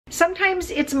sometimes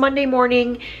it's Monday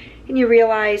morning and you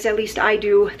realize, at least I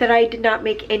do, that I did not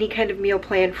make any kind of meal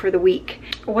plan for the week.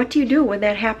 What do you do when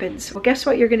that happens? Well, guess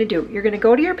what you're gonna do? You're gonna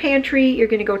go to your pantry, you're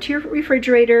gonna go to your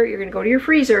refrigerator, you're gonna go to your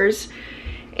freezers,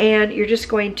 and you're just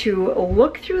going to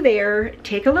look through there,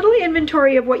 take a little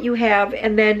inventory of what you have,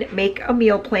 and then make a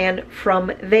meal plan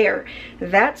from there.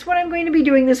 That's what I'm going to be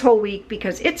doing this whole week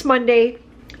because it's Monday.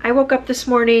 I woke up this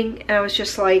morning and I was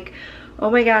just like, oh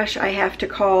my gosh, I have to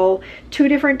call 2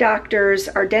 different doctors.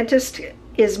 Our dentist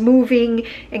is moving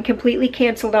and completely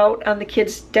canceled out on the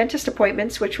kids' dentist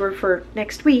appointments, which were for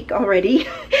next week already.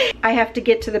 I have to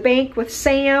get to the bank with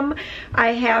Sam. I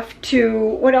have to,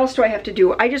 what else do I have to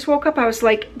do? I just woke up, I was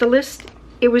like, the list,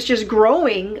 it was just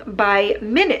growing by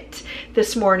minute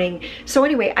this morning. So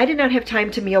anyway, I did not have time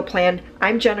to meal plan.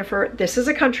 I'm Jennifer, this is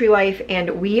A Country Life,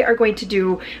 and we are going to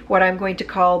do what I'm going to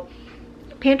call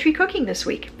pantry cooking this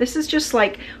week. This is just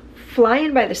like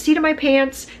flying by the seat of my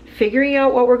pants, figuring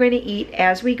out what we're going to eat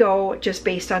as we go, just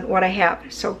based on what I have.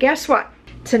 So guess what?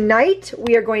 Tonight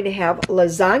we are going to have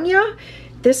lasagna.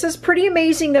 This is pretty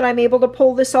amazing that I'm able to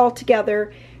pull this all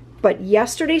together. But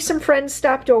yesterday some friends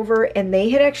stopped over and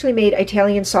they had actually made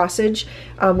Italian sausage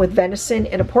with venison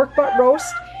and a pork butt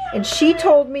roast. And she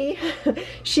told me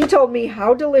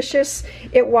how delicious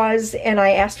it was, and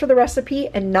I asked for the recipe,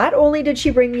 and not only did she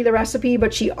bring me the recipe,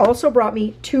 but she also brought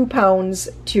me 2 pounds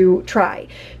to try.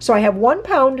 So I have 1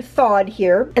 pound thawed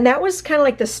here, and that was kind of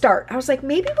like the start. I was like,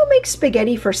 maybe we'll make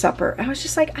spaghetti for supper. I was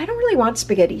just like, I don't really want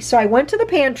spaghetti. So I went to the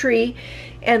pantry,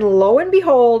 and lo and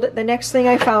behold, the next thing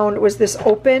I found was this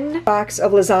open box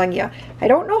of lasagna. I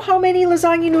don't know how many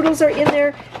lasagna noodles are in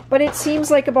there, but it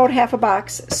seems like about half a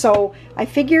box. So I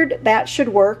figured that should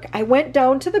work. I went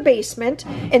down to the basement,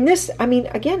 and this, I mean,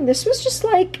 again, this was just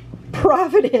like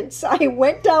providence. I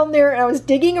went down there and I was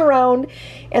digging around,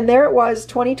 and there it was,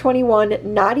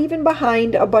 2021, not even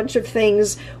behind a bunch of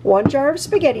things, 1 jar of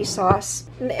spaghetti sauce.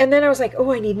 And then I was like,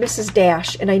 oh, I need Mrs.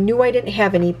 Dash, and I knew I didn't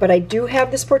have any, but I do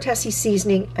have this Portesi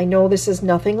seasoning. I know this is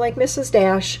nothing like Mrs.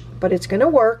 Dash, but it's gonna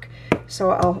work, so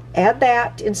I'll add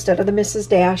that instead of the Mrs.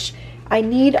 Dash. I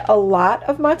need a lot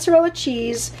of mozzarella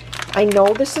cheese. I know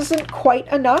this isn't quite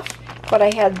enough, but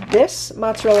I had this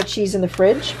mozzarella cheese in the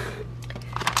fridge.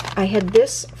 I had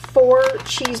this 4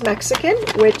 cheese Mexican,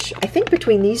 which I think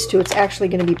between these 2 it's actually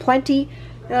going to be plenty.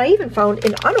 And I even found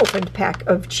an unopened pack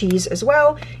of cheese as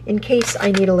well, in case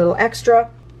I need a little extra.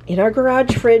 In our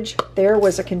garage fridge, there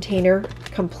was a container,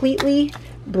 completely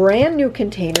brand new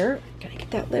container. Can I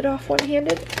get that lid off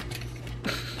one-handed?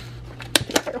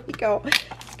 There we go.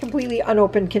 Completely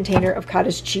unopened container of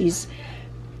cottage cheese.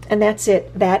 And that's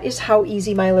it. That is how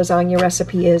easy my lasagna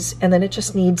recipe is. And then it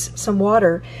just needs some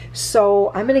water.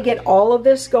 So I'm going to get all of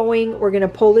this going. We're going to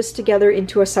pull this together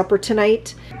into a supper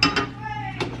tonight.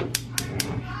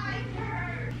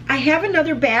 I have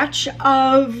another batch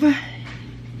of,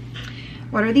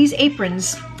 what are these,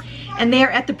 aprons? And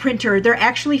they're at the printer. They're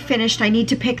actually finished. I need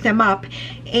to pick them up.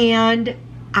 And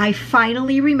I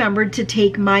finally remembered to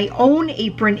take my own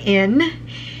apron in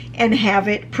and have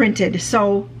it printed.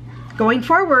 So going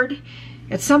forward,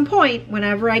 at some point,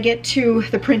 whenever I get to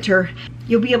the printer,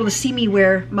 you'll be able to see me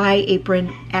wear my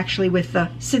apron, actually with the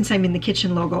Since I'm in the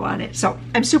Kitchen logo on it. So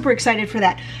I'm super excited for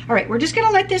that. All right, we're just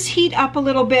gonna let this heat up a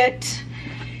little bit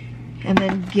and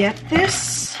then get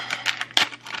this.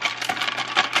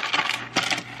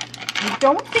 I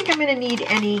don't think I'm gonna need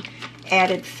any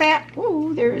added fat.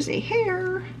 Oh, there's a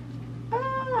hair.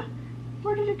 Ah,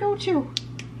 where did it go to?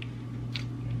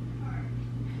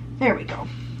 There we go.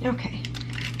 Okay.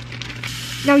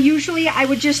 Now usually I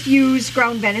would just use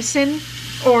ground venison,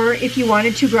 or if you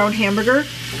wanted to, ground hamburger,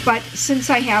 but since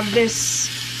I have this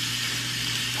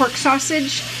pork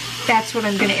sausage, that's what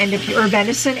I'm going to end up, or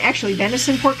venison, actually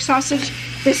venison pork sausage,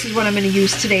 this is what I'm going to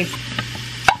use today.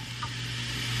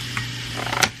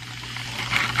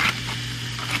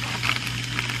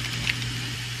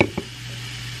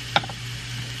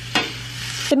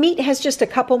 The meat has just a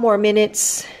couple more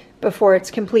minutes before it's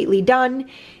completely done,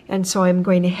 and so I'm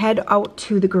going to head out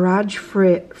to the garage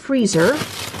freezer,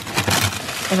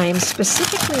 and I am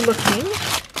specifically looking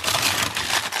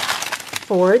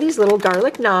for these little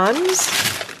garlic naans.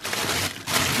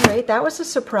 All right, that was a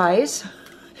surprise.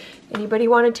 Anybody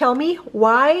want to tell me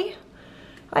why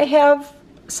I have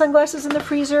sunglasses in the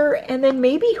freezer, and then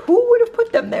maybe who would have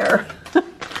put them there?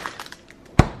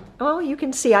 Well, you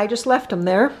can see I just left them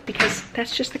there because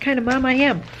that's just the kind of mom I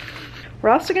am. We're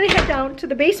also going to head down to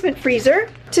the basement freezer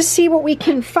to see what we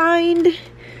can find.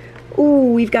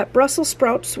 Ooh, we've got Brussels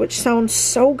sprouts, which sounds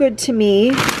so good to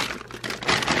me.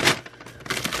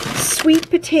 Sweet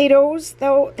potatoes,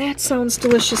 though that sounds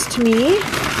delicious to me.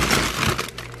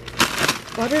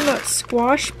 butternut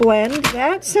squash blend.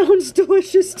 That sounds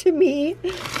delicious to me.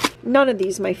 None of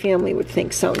these my family would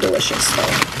think sound delicious though.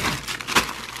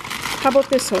 How about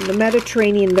this one, the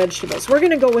Mediterranean vegetables? We're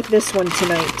gonna go with this one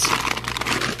tonight.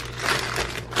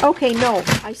 Okay, no,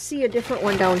 I see a different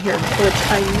one down here, which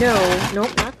I know,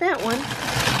 nope, not that one.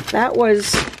 That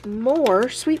was more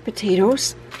sweet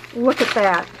potatoes. Look at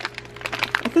that.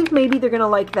 I think maybe they're gonna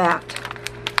like that.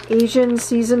 Asian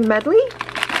seasoned medley.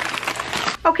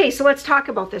 Okay, so let's talk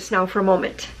about this now for a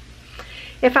moment.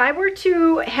 If I were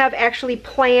to have actually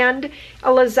planned a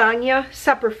lasagna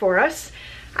supper for us,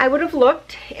 I would have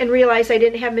looked and realized I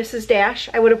didn't have Mrs. Dash.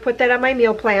 I would have put that on my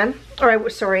meal plan, or I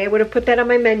would have put that on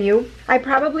my menu. I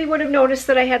probably would have noticed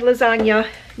that I had lasagna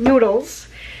noodles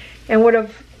and would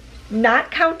have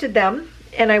not counted them,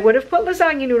 and I would have put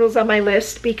lasagna noodles on my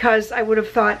list because I would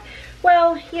have thought,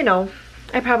 well, you know,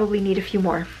 I probably need a few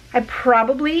more. I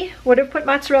probably would have put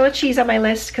mozzarella cheese on my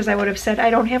list because I would have said I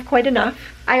don't have quite enough.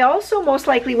 I also most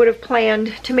likely would have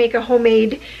planned to make a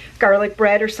homemade garlic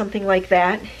bread or something like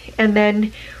that, and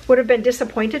then would have been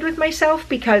disappointed with myself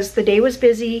because the day was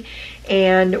busy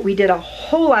and we did a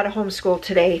whole lot of homeschool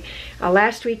today.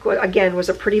 Last week, again, was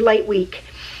a pretty light week,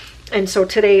 and so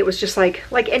today it was just like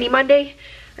any Monday,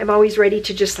 I'm always ready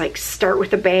to just like start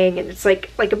with a bang, and it's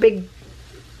like a big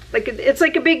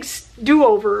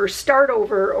do-over or start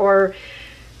over, or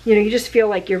you know, you just feel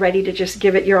like you're ready to just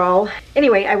give it your all.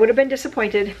 Anyway, I would have been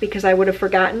disappointed because I would have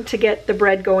forgotten to get the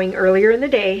bread going earlier in the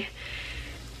day.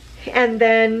 And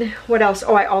then what else?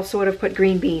 Oh, I also would have put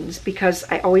green beans because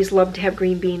I always love to have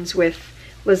green beans with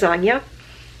lasagna,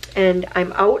 and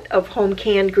I'm out of home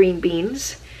canned green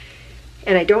beans,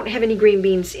 and I don't have any green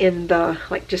beans in the,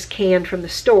 like, just canned from the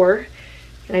store.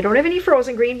 And I don't have any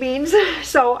frozen green beans,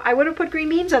 so I would have put green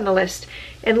beans on the list.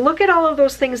 And look at all of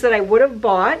those things that I would have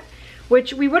bought,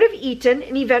 which we would have eaten,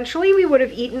 and eventually we would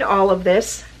have eaten all of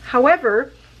this.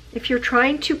 However, if you're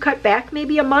trying to cut back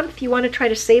maybe a month, you want to try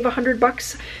to save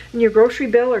 $100 in your grocery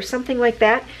bill or something like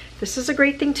that, this is a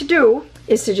great thing to do,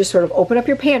 is to just sort of open up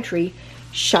your pantry,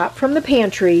 shop from the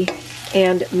pantry,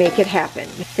 and make it happen.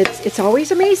 It's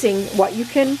always amazing what you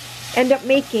can end up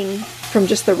making from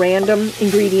just the random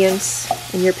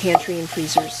ingredients in your pantry and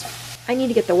freezers. I need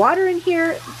to get the water in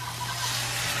here.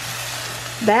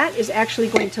 That is actually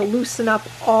going to loosen up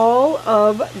all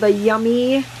of the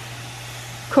yummy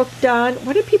cooked on,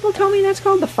 what did people tell me that's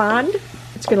called? The fond?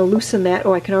 It's going to loosen that.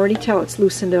 Oh, I can already tell it's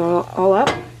loosened it all up.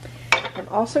 I'm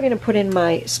also going to put in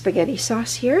my spaghetti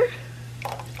sauce here.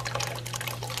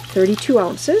 32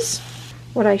 ounces.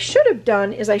 What I should have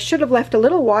done is I should have left a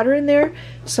little water in there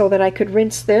so that I could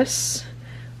rinse this.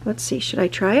 Let's see, should I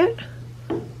try it?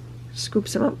 Scoop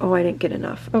some up. Oh, I didn't get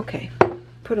enough. Okay.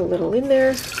 Put a little in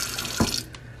there.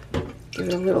 Give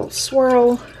it a little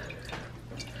swirl.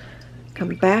 Come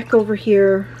back over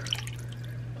here.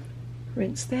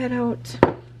 Rinse that out.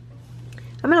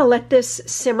 I'm going to let this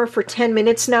simmer for 10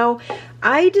 minutes now.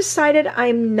 I decided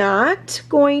I'm not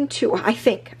going to, I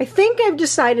think I've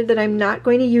decided that I'm not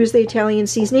going to use the Italian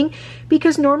seasoning,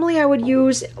 because normally I would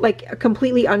use like a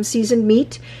completely unseasoned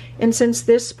meat, and since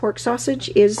this pork sausage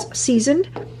is seasoned,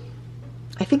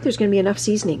 I think there's going to be enough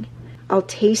seasoning. I'll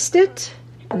taste it,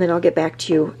 and then I'll get back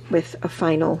to you with a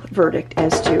final verdict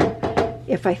as to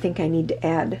if I think I need to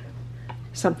add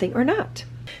something or not.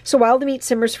 So while the meat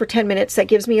simmers for 10 minutes, that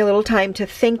gives me a little time to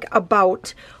think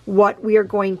about what we are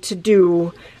going to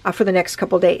do for the next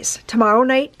couple days. Tomorrow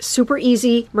night, super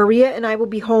easy. Maria and I will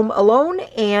be home alone,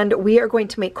 and we are going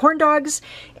to make corn dogs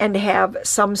and have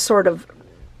some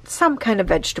kind of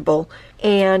vegetable.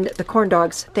 And the corn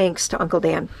dogs, thanks to Uncle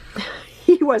Dan.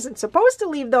 He wasn't supposed to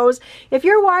leave those. If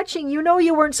you're watching, you know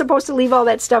you weren't supposed to leave all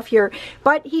that stuff here,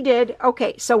 but he did.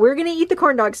 Okay, so we're going to eat the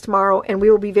corn dogs tomorrow, and we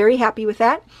will be very happy with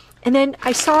that. And then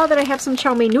I saw that I have some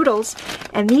chow mein noodles,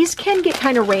 and these can get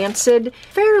kind of rancid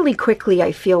fairly quickly,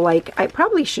 I feel like. I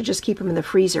probably should just keep them in the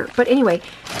freezer. But anyway,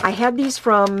 I had these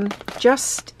from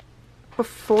just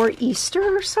before Easter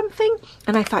or something,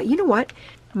 and I thought, you know what?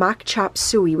 Mock chop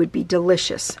suey would be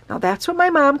delicious. Now that's what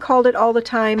my mom called it all the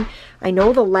time. I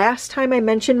know the last time I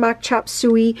mentioned mock chop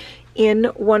suey in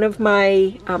one of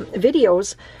my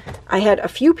videos, I had a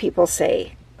few people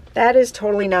say, that is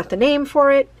totally not the name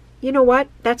for it. You know what?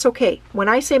 That's okay. When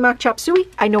I say mock chop suey,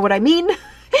 I know what I mean.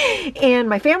 And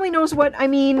my family knows what I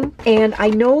mean. And I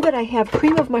know that I have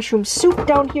cream of mushroom soup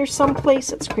down here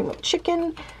someplace. It's cream of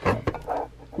chicken.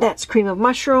 That's cream of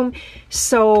mushroom.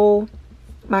 So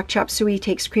mock chop suey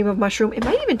takes cream of mushroom. It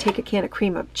might even take a can of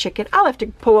cream of chicken. I'll have to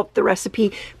pull up the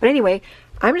recipe. But anyway,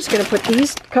 I'm just going to put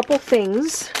these couple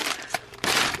things,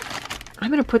 I'm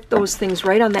going to put those things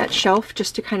right on that shelf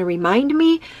just to kind of remind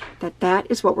me that that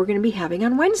is what we're going to be having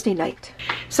on Wednesday night.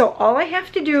 So all I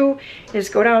have to do is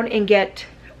go down and get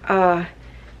a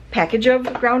package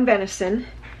of ground venison.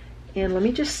 And let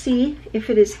me just see if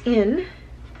it is in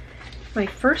my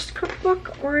first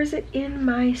cookbook or is it in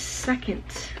my second.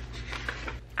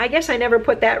 I guess I never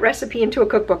put that recipe into a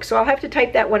cookbook, so I'll have to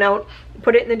type that one out,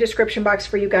 put it in the description box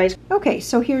for you guys. Okay,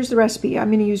 so here's the recipe.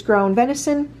 I'm gonna use ground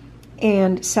venison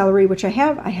and celery, which I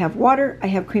have. I have water, I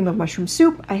have cream of mushroom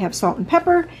soup, I have salt and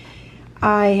pepper,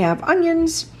 I have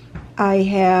onions, I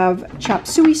have chop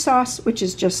suey sauce, which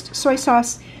is just soy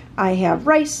sauce, I have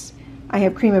rice, I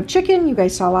have cream of chicken, you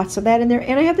guys saw lots of that in there,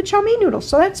 and I have the chow mein noodles,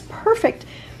 so that's perfect.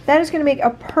 That is gonna make a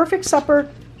perfect supper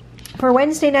for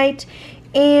Wednesday night.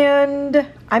 And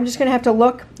I'm just gonna have to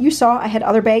look. You saw I had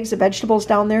other bags of vegetables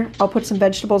down there. I'll put some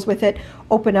vegetables with it,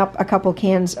 open up a couple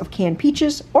cans of canned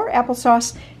peaches or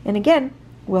applesauce, and again,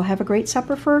 we'll have a great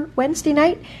supper for Wednesday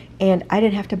night, and I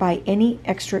didn't have to buy any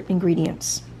extra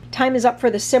ingredients. Time is up for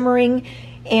the simmering,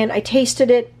 and I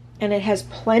tasted it, and it has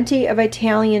plenty of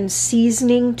Italian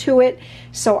seasoning to it,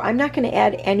 so I'm not gonna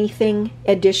add anything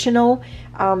additional.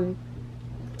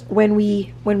 When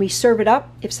we serve it up,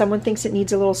 if someone thinks it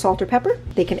needs a little salt or pepper,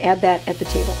 they can add that at the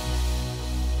table.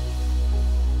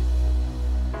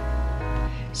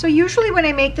 So usually when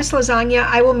I make this lasagna,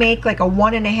 I will make like a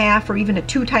 1.5 or even a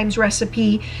 2 times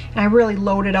recipe, and I really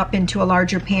load it up into a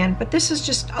larger pan, but this is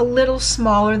just a little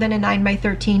smaller than a 9 by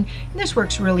 13, and this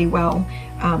works really well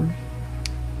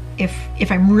if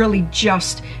I'm really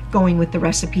just going with the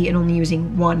recipe and only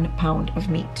using 1 pound of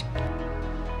meat.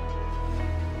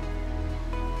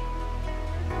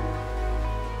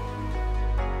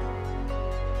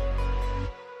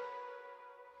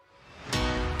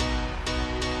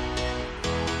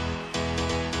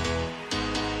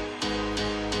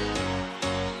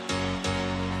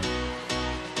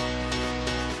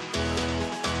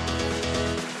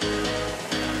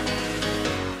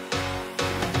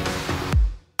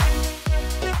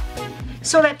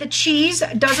 So that the cheese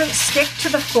doesn't stick to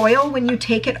the foil when you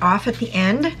take it off at the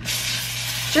end,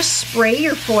 just spray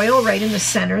your foil right in the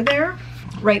center there,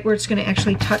 right where it's going to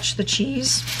actually touch the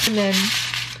cheese, and then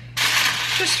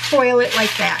just foil it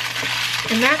like that.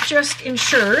 And that just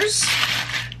ensures,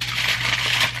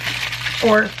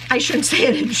 or I shouldn't say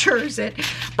it ensures it,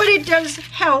 but it does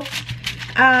help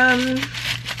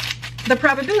the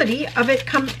probability of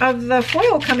the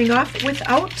foil coming off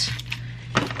without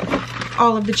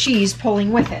all of the cheese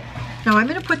pulling with it. Now I'm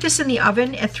going to put this in the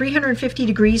oven at 350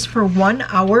 degrees for 1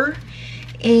 hour,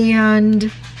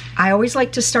 and I always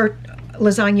like to start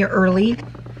lasagna early.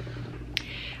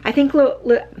 I think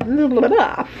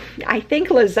lasagna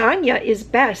is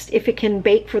best if it can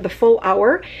bake for the full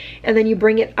hour, and then you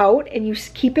bring it out and you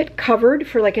keep it covered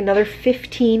for like another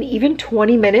 15, even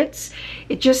 20 minutes.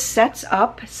 It just sets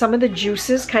up, some of the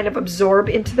juices kind of absorb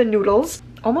into the noodles.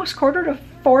 Almost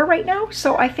 4:45 right now,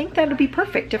 so I think that'll be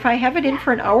perfect. If I have it in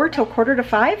for an hour till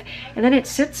 4:45, and then it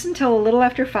sits until a little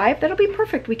after 5, that'll be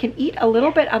perfect. We can eat a little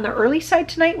bit on the early side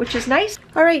tonight, which is nice.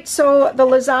 All right, so the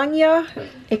lasagna,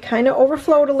 it kind of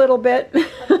overflowed a little bit,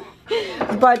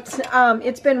 but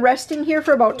it's been resting here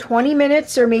for about 20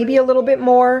 minutes or maybe a little bit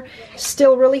more,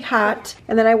 still really hot.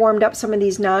 And then I warmed up some of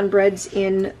these naan breads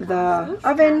in the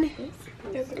oven,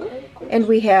 and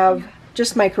we have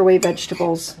just microwave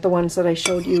vegetables, the ones that I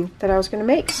showed you that I was going to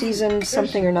make, seasoned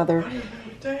something or another.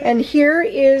 And here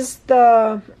is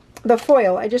the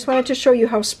foil. I just wanted to show you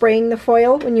how spraying the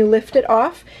foil, when you lift it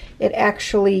off, it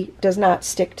actually does not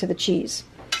stick to the cheese.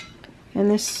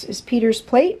 And this is Peter's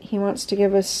plate. He wants to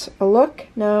give us a look.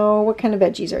 Now, what kind of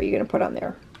veggies are you going to put on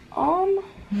there?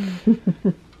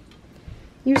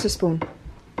 Use a spoon.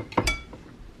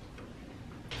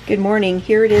 Good morning.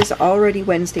 Here it is, already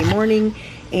Wednesday morning.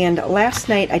 And last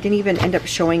night, I didn't even end up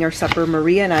showing our supper.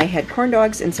 Maria and I had corn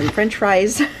dogs and some French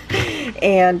fries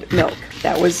and milk.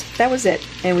 That was it.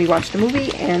 And we watched a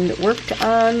movie and worked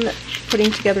on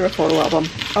putting together a photo album.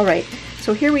 All right,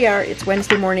 so here we are. It's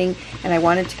Wednesday morning, and I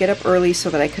wanted to get up early so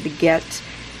that I could get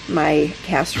my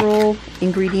casserole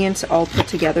ingredients all put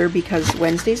together, because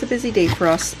Wednesday's a busy day for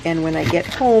us, and when I get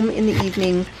home in the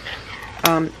evening,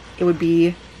 it would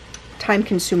be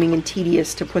time-consuming and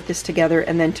tedious to put this together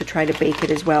and then to try to bake it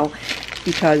as well,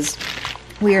 because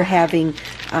we are having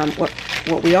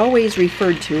what we always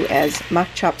referred to as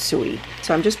chop suey.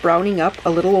 So I'm just browning up a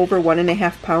little over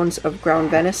 1.5 pounds of ground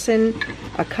venison,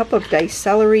 a cup of diced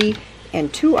celery,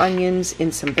 and 2 onions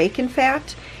in some bacon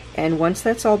fat. And once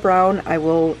that's all brown, I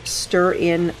will stir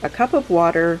in a cup of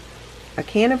water, a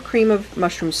can of cream of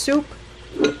mushroom soup,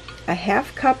 a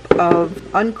 ½ cup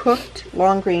of uncooked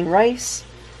long grain rice,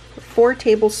 4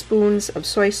 tablespoons of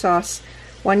soy sauce,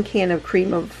 1 can of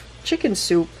cream of chicken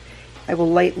soup, I will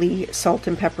lightly salt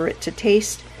and pepper it to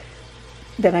taste.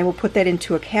 Then I will put that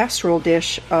into a casserole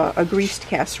dish, a greased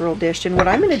casserole dish. And what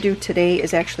I'm going to do today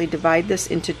is actually divide this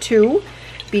into two,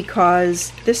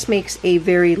 because this makes a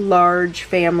very large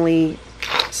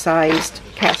family-sized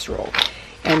casserole.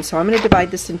 And so I'm going to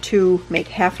divide this in two, make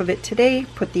half of it today,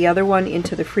 put the other one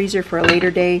into the freezer for a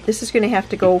later day. This is going to have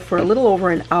to go for a little over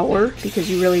an hour because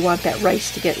you really want that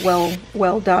rice to get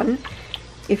well done.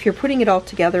 If you're putting it all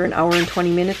together, an hour and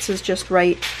 20 minutes is just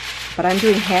right. But I'm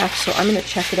doing half, so I'm going to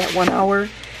check it at 1 hour.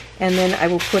 And then I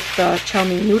will put the chow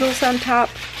mein noodles on top,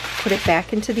 put it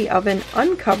back into the oven,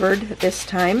 uncovered this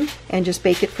time, and just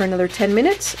bake it for another 10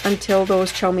 minutes until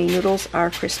those chow mein noodles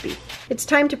are crispy. It's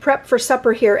time to prep for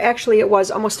supper here. Actually, it was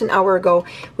almost an hour ago.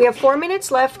 We have 4 minutes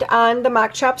left on the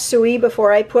chop suey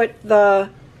before I put the,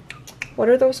 what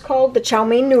are those called? The chow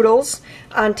mein noodles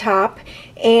on top.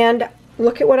 And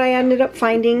look at what I ended up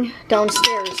finding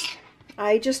downstairs.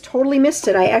 I just totally missed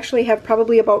it. I actually have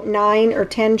probably about 9 or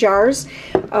 10 jars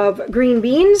of green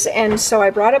beans, and so I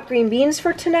brought up green beans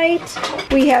for tonight.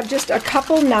 We have just a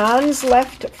couple naans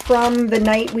left from the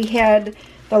night we had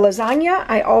the lasagna.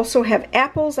 I also have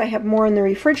apples. I have more in the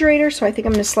refrigerator, so I think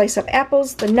I'm going to slice up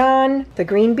apples, the naan, the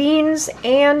green beans,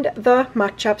 and the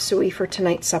chop suey for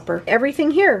tonight's supper. Everything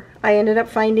here I ended up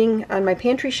finding on my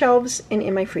pantry shelves and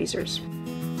in my freezers.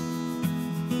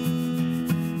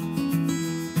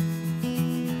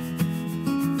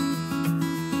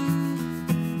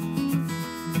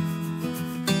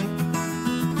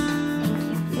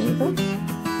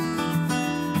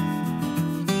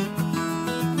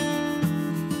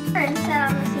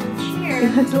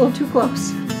 It's a little too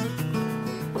close.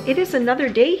 It is another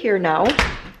day here now,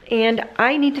 and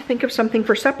I need to think of something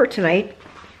for supper tonight.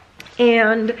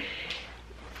 And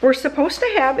we're supposed to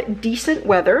have decent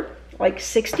weather, like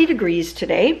 60 degrees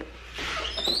today.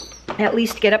 At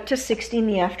least get up to 60 in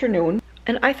the afternoon.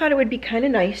 And I thought it would be kind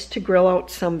of nice to grill out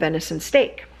some venison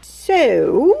steak.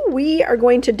 So we are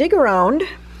going to dig around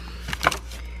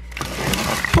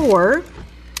for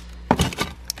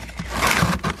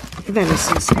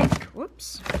venison steak.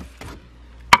 Whoops.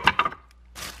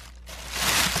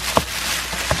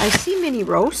 I see mini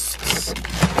roasts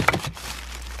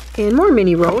and more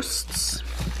mini roasts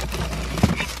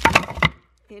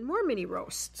and more mini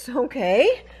roasts.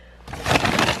 Okay.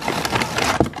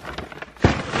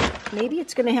 Maybe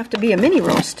it's going to have to be a mini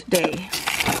roast day.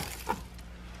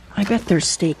 I bet there's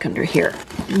steak under here.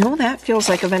 No, that feels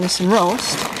like a venison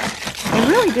roast. I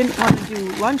really didn't want to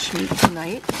do lunch meat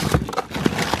tonight.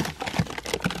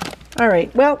 All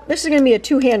right, well, this is going to be a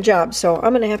two-hand job, so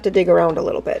I'm going to have to dig around a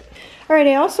little bit. All right,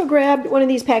 I also grabbed one of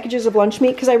these packages of lunch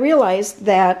meat because I realized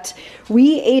that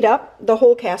we ate up the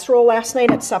whole casserole last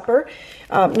night at supper.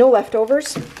 No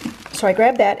leftovers. So I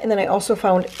grabbed that, and then I also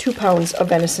found 2 pounds of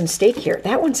venison steak here.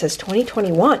 That one says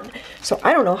 2021. So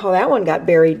I don't know how that one got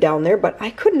buried down there, but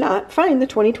I could not find the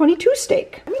 2022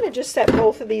 steak. I'm going to just set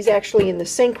both of these actually in the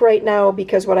sink right now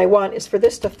because what I want is for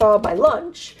this to thaw by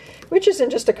lunch, which is in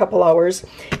just a couple hours.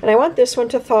 And I want this one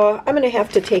to thaw. I'm going to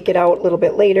have to take it out a little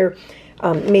bit later.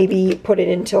 Maybe put it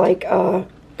into like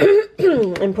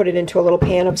and put it into a little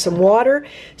pan of some water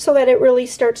so that it really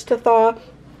starts to thaw.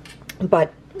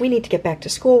 But we need to get back to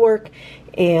schoolwork,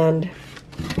 and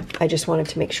I just wanted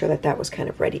to make sure that that was kind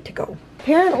of ready to go.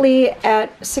 Apparently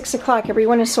at 6 o'clock,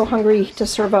 everyone is so hungry to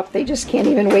serve up, they just can't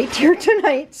even wait here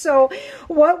tonight. So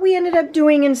what we ended up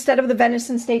doing instead of the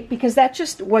venison steak, because that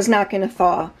just was not going to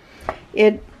thaw.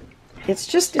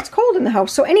 It's cold in the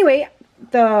house. So anyway,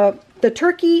 the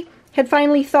turkey had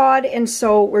finally thawed, and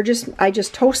so I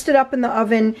just toasted up in the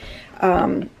oven,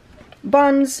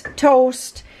 buns,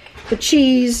 toast, the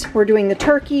cheese, we're doing the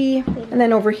turkey, and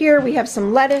then over here we have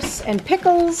some lettuce and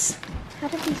pickles. How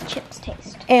do these chips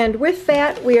taste? And with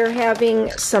that we are having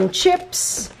some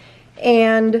chips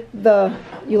and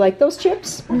you like those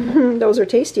chips? Those are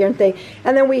tasty, aren't they?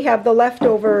 And then we have the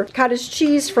leftover cottage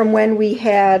cheese from when we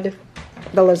had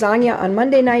the lasagna on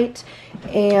Monday night,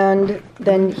 and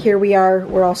then here we are,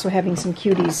 we're also having some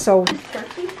cuties. So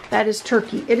turkey? That is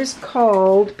turkey. It is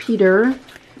called, Peter,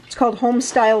 it's called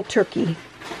home-style turkey.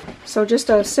 So just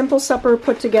a simple supper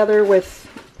put together with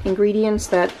ingredients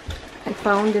that I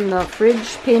found in the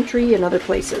fridge, pantry, and other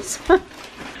places.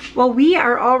 Well, we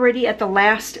are already at the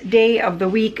last day of the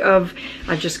week of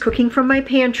just cooking from my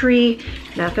pantry.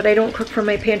 Not that I don't cook from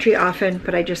my pantry often,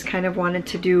 but I just kind of wanted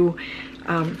to do,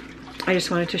 I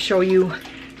just wanted to show you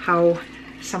how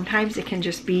sometimes it can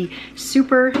just be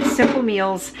super simple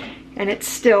meals and it's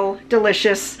still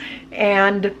delicious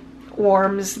and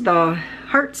warms the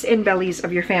hearts and bellies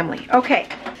of your family. Okay,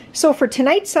 so for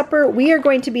tonight's supper, we are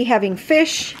going to be having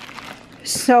fish.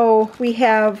 So we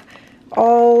have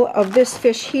all of this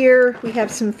fish here. We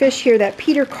have some fish here that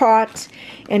Peter caught.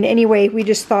 And anyway, we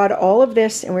just thawed all of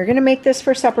this, and we're going to make this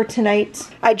for supper tonight.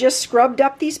 I just scrubbed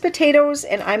up these potatoes,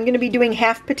 and I'm going to be doing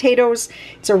half potatoes.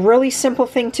 It's a really simple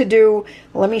thing to do.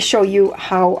 Let me show you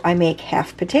how I make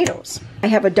half potatoes. I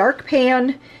have a dark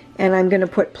pan, and I'm going to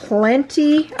put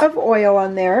plenty of oil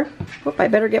on there. Oop, I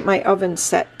better get my oven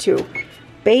set to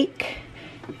bake.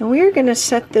 And we're going to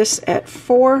set this at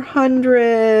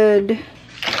 400.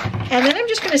 And then I'm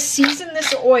just going to season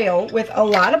this oil with a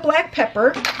lot of black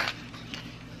pepper.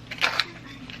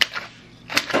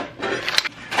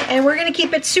 And we're going to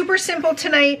keep it super simple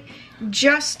tonight,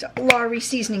 just Lawry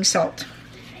seasoning salt.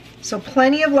 So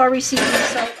plenty of Lawry seasoning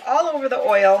salt all over the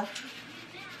oil.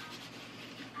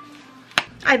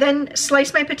 I then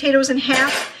slice my potatoes in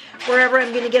half wherever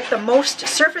I'm going to get the most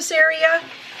surface area.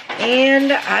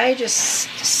 And I just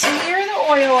smear the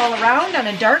oil all around on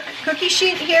a dark cookie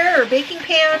sheet here or baking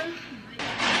pan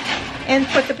and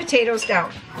put the potatoes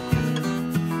down.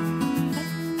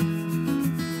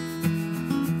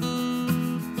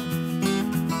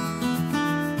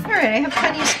 Alright, I have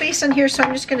plenty of space on here, so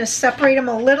I'm just going to separate them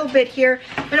a little bit here.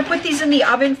 I'm going to put these in the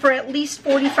oven for at least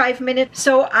 45 minutes.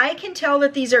 So I can tell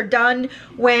that these are done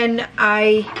when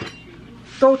I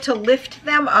go to lift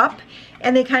them up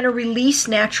and they kind of release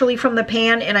naturally from the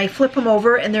pan, and I flip them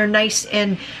over and they're nice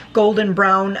and golden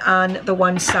brown on the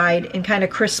one side and kind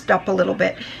of crisped up a little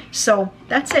bit. So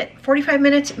that's it, 45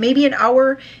 minutes, maybe an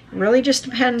hour. It really just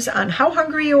depends on how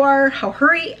hungry you are, how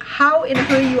in a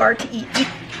hurry you are to eat.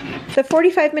 The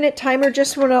 45-minute timer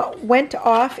just went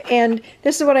off, and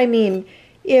this is what I mean.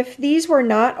 If these were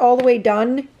not all the way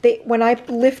done, when I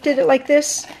lifted it like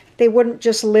this, they wouldn't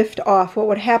just lift off. What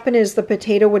would happen is the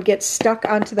potato would get stuck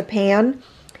onto the pan,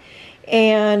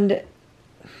 and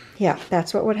yeah,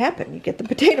 that's what would happen. You get the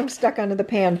potato stuck onto the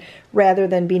pan rather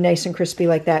than be nice and crispy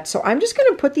like that. So I'm just going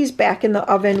to put these back in the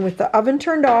oven with the oven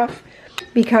turned off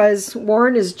because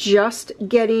Warren is just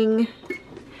getting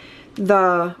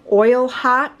the oil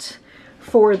hot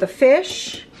for the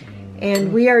fish,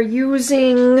 and we are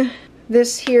using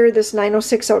this here, this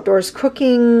 906 Outdoors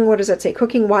Cooking, what does that say?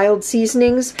 Cooking Wild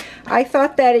Seasonings. I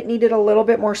thought that it needed a little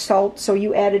bit more salt, so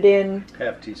you added in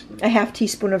a half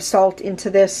teaspoon of salt into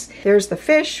this. There's the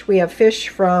fish. We have fish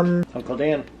from Uncle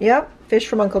Dan. Yep, fish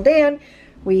from Uncle Dan.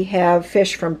 We have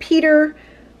fish from Peter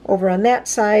over on that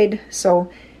side.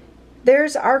 So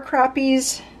there's our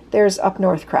crappies. There's up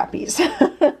north crappies.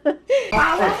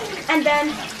 And then,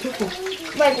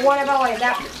 like, one about like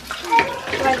that,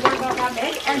 like one about that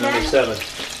big, and Number then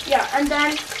 7. Yeah, and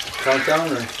then Countdown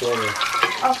or floater?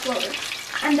 a floater,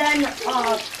 and then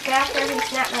back there we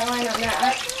snap my line on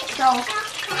that. So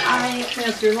I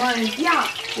That's your line. yeah.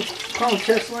 Call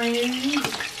test line.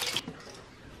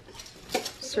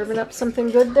 Serving up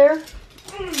something good there.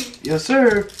 Yes,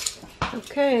 sir.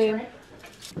 Okay.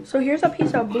 So here's a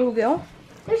piece of bluegill.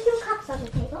 There's 2 cups on the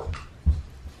table.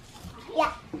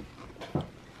 Yeah.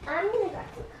 I'm gonna grab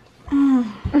some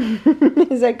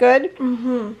cups. Is that good?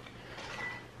 Mm-hmm.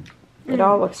 It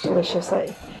all looks delicious.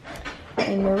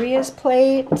 And Maria's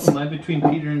plate. Am I between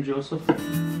Peter and Joseph?